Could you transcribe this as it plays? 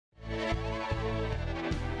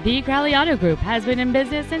The Crowley Auto Group has been in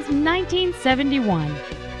business since 1971.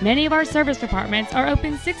 Many of our service departments are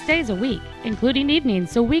open 6 days a week, including evenings,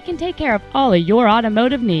 so we can take care of all of your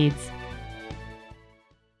automotive needs.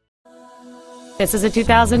 This is a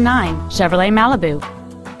 2009 Chevrolet Malibu.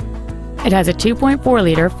 It has a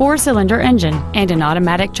 2.4-liter four-cylinder engine and an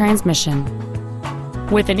automatic transmission.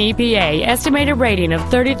 With an EPA estimated rating of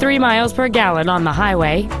 33 miles per gallon on the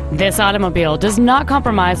highway, this automobile does not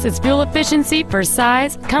compromise its fuel efficiency for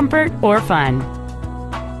size, comfort, or fun.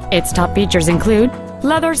 Its top features include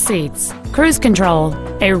leather seats, cruise control,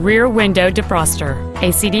 a rear window defroster,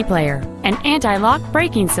 a CD player, an anti-lock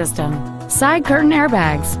braking system, side curtain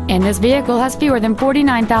airbags, and this vehicle has fewer than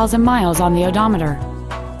 49,000 miles on the odometer.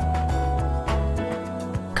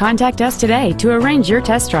 Contact us today to arrange your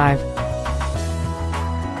test drive.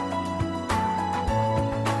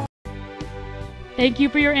 Thank you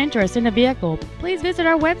for your interest in the vehicle. Please visit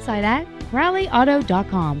our website at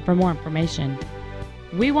crowleyauto.com for more information.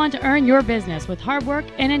 We want to earn your business with hard work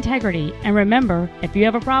and integrity. And remember, if you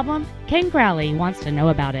have a problem, Ken Crowley wants to know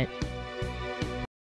about it.